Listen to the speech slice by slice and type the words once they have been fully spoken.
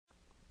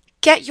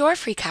Get your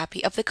free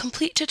copy of the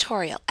complete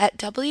tutorial at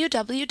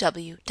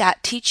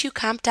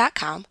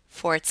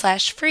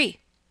www.teachucomp.com/free.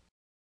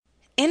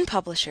 In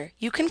Publisher,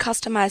 you can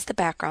customize the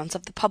backgrounds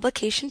of the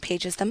publication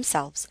pages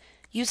themselves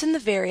using the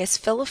various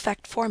fill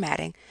effect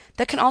formatting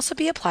that can also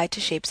be applied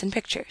to shapes and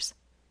pictures.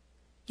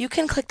 You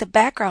can click the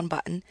Background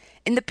button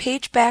in the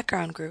Page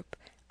Background group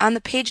on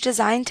the Page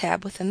Design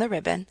tab within the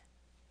ribbon,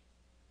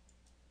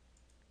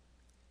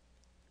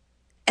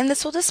 and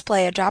this will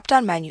display a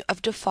drop-down menu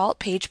of default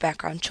page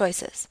background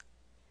choices.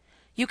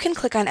 You can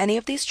click on any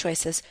of these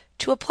choices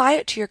to apply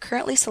it to your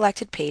currently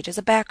selected page as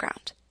a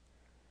background.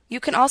 You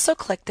can also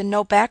click the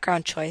No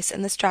Background choice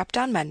in this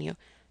drop-down menu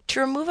to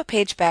remove a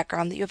page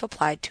background that you have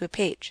applied to a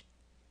page.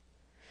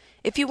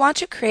 If you want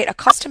to create a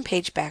custom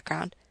page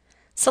background,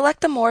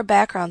 select the More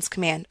Backgrounds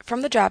command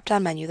from the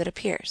drop-down menu that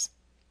appears.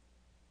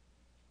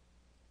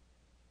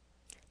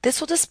 This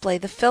will display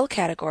the Fill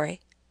category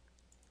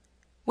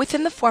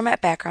within the Format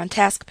Background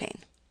task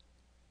pane.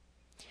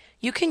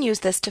 You can use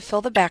this to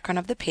fill the background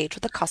of the page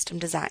with a custom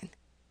design.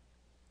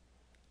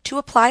 To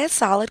apply a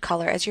solid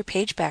color as your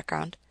page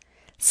background,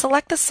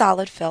 select the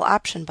Solid Fill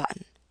option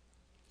button.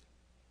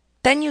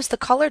 Then use the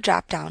Color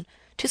drop-down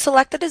to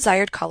select the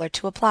desired color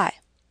to apply.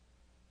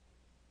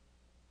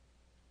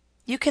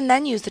 You can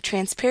then use the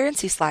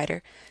Transparency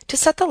slider to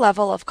set the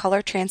level of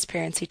color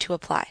transparency to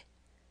apply.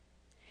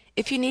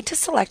 If you need to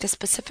select a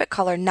specific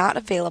color not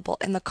available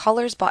in the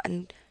Colors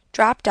button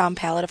drop-down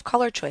palette of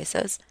color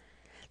choices,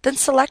 then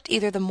select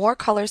either the More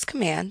Colors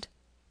command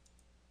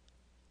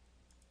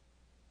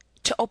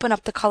to open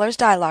up the Colors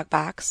dialog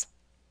box,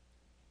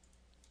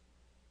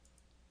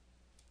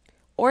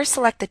 or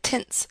select the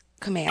Tints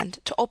command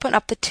to open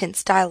up the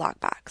Tints dialog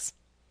box.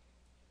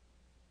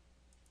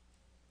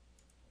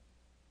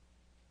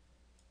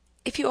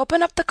 If you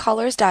open up the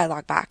Colors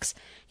dialog box,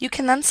 you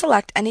can then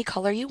select any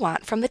color you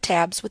want from the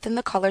tabs within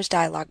the Colors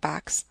dialog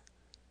box,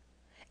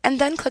 and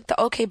then click the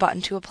OK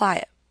button to apply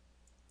it.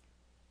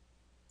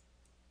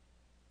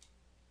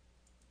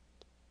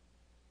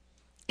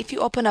 If you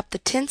open up the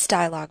Tints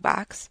dialog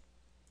box,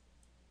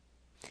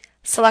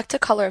 select a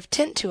color of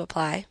tint to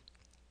apply,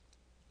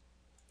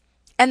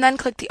 and then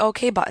click the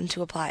OK button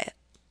to apply it.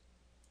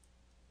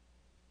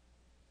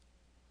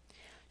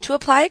 To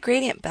apply a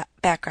gradient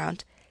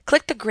background,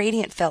 click the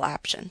Gradient Fill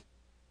option.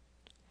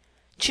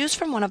 Choose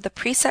from one of the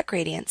preset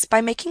gradients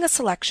by making a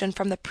selection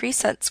from the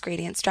Presets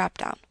Gradients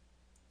dropdown.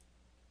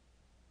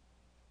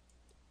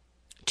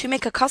 To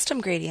make a custom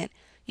gradient,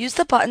 use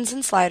the buttons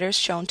and sliders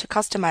shown to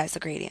customize the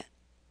gradient.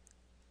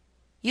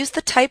 Use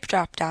the Type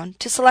drop-down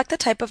to select the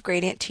type of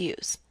gradient to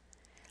use: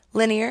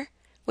 Linear,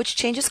 which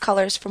changes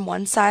colors from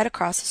one side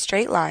across a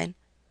straight line,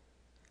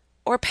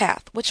 or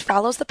Path, which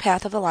follows the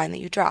path of the line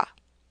that you draw.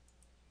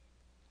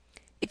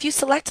 If you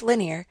select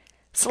Linear,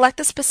 select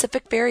the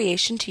specific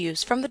variation to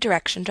use from the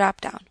Direction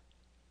drop-down.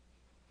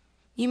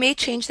 You may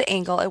change the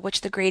angle at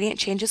which the gradient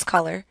changes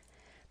color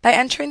by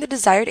entering the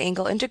desired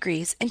angle in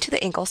degrees into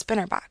the angle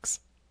spinner box.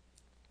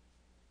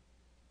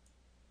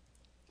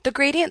 The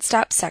Gradient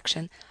Stop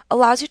section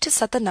allows you to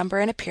set the number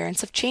and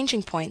appearance of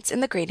changing points in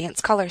the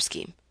gradient's color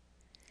scheme.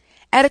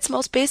 At its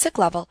most basic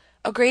level,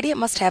 a gradient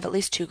must have at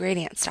least 2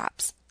 gradient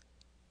stops.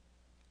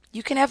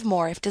 You can have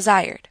more if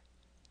desired.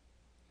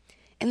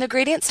 In the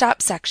Gradient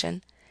Stop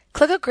section,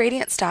 click a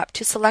gradient stop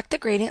to select the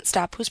gradient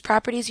stop whose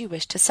properties you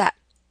wish to set.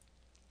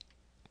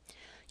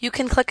 You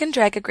can click and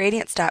drag a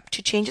gradient stop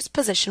to change its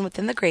position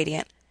within the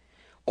gradient,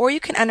 or you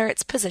can enter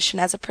its position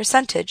as a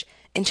percentage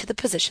into the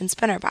Position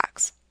spinner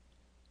box.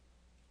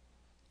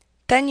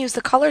 Then use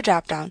the Color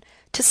drop-down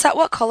to set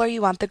what color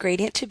you want the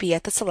gradient to be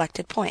at the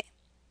selected point.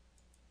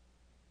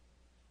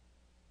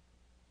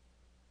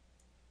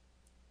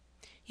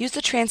 Use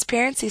the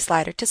Transparency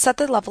slider to set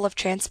the level of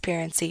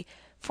transparency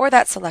for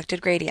that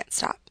selected gradient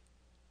stop.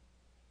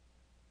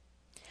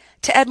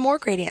 To add more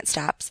gradient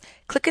stops,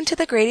 click into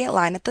the gradient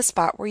line at the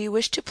spot where you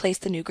wish to place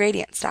the new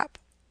gradient stop.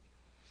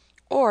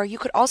 Or you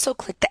could also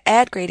click the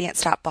Add Gradient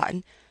Stop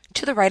button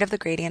to the right of the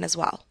gradient as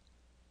well.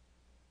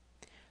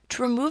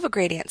 To remove a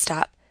gradient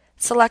stop,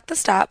 select the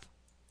stop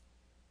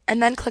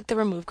and then click the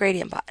Remove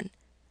Gradient button.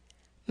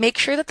 Make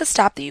sure that the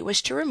stop that you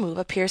wish to remove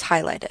appears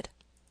highlighted.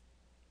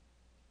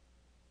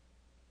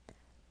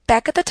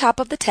 Back at the top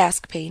of the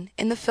task pane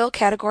in the Fill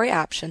category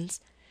options,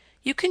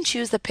 you can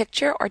choose the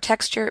Picture or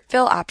Texture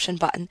Fill option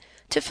button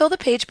to fill the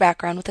page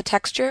background with a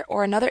texture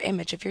or another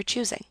image of your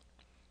choosing.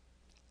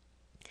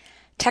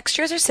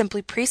 Textures are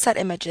simply preset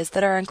images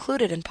that are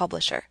included in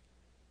Publisher.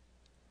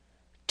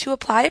 To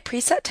apply a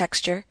preset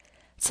texture,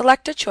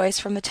 select a choice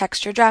from the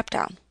Texture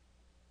drop-down.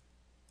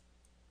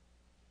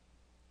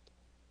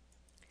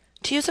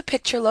 To use a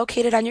picture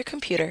located on your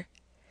computer,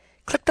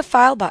 click the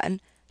File button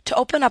to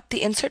open up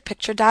the Insert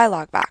Picture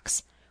dialog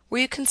box,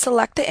 where you can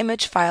select the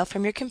image file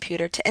from your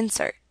computer to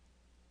insert.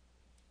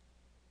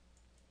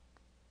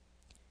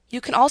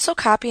 You can also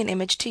copy an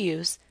image to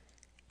use,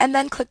 and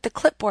then click the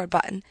Clipboard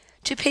button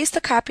to paste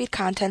the copied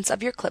contents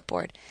of your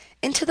clipboard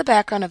into the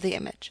background of the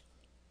image.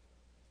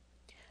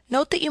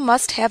 Note that you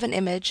must have an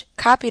image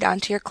copied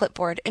onto your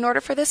clipboard in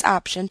order for this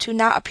option to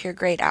not appear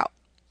grayed out.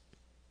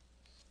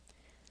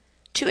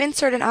 To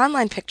insert an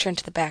online picture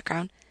into the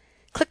background,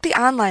 click the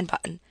Online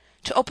button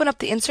to open up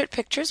the Insert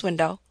Pictures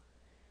window,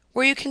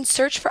 where you can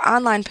search for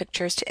online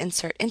pictures to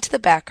insert into the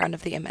background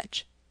of the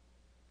image.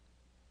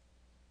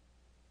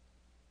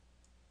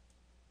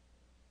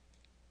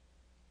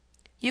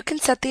 You can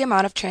set the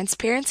amount of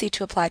transparency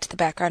to apply to the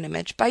background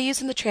image by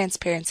using the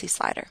transparency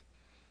slider.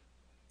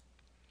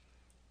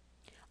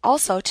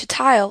 Also, to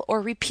tile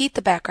or repeat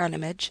the background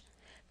image,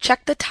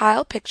 check the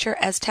Tile Picture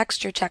as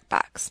Texture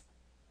checkbox.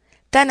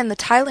 Then in the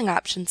Tiling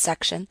Options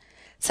section,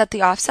 set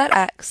the Offset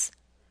X,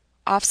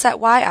 Offset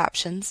Y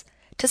options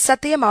to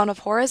set the amount of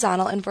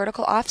horizontal and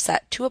vertical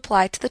offset to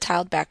apply to the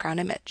tiled background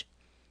image.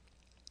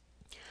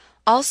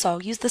 Also,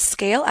 use the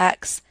Scale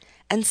X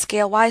and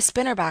Scale Y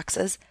spinner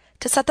boxes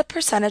to set the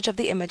percentage of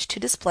the image to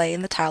display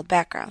in the tiled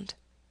background.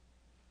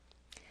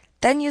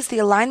 Then use the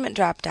Alignment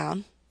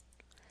drop-down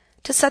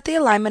to set the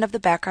alignment of the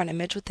background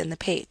image within the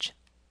page.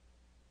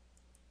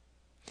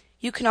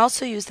 You can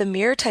also use the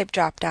Mirror Type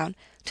drop-down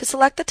to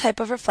select the type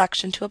of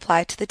reflection to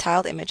apply to the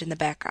tiled image in the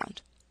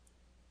background.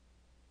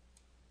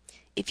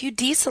 If you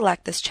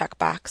deselect this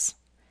checkbox,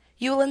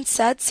 you will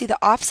instead see the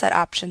offset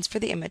options for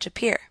the image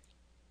appear.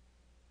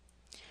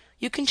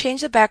 You can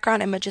change the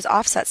background image's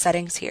offset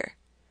settings here.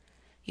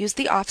 Use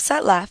the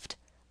Offset Left,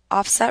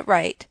 Offset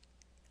Right,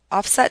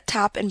 Offset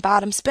Top and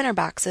Bottom spinner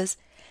boxes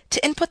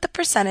to input the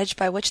percentage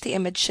by which the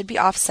image should be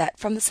offset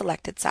from the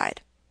selected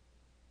side.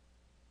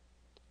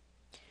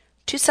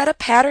 To set a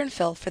pattern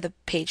fill for the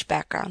page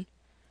background,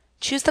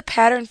 choose the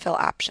Pattern Fill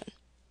option.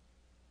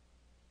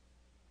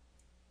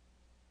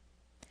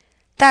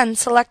 Then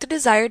select a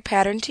desired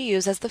pattern to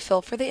use as the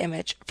fill for the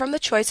image from the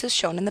choices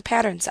shown in the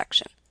Pattern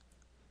section.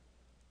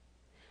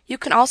 You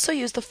can also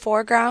use the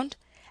foreground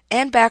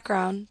and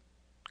background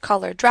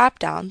color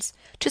drop-downs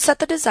to set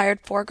the desired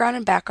foreground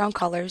and background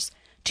colors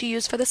to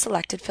use for the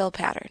selected fill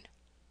pattern.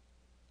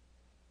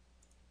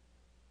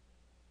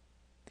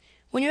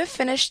 When you have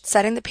finished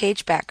setting the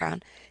page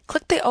background,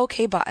 click the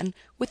OK button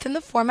within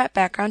the Format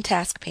Background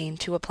task pane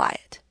to apply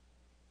it.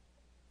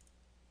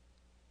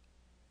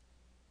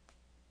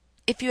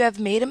 If you have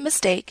made a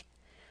mistake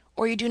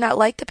or you do not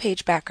like the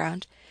page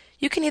background,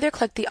 you can either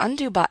click the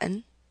Undo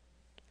button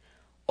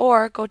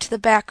or go to the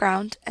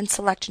background and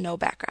select No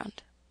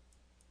Background.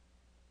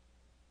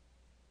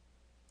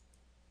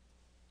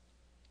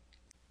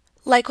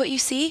 Like what you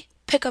see?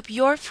 Pick up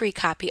your free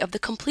copy of the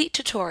complete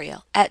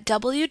tutorial at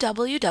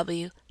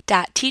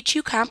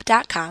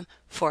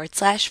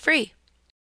www.teachucomp.com/free.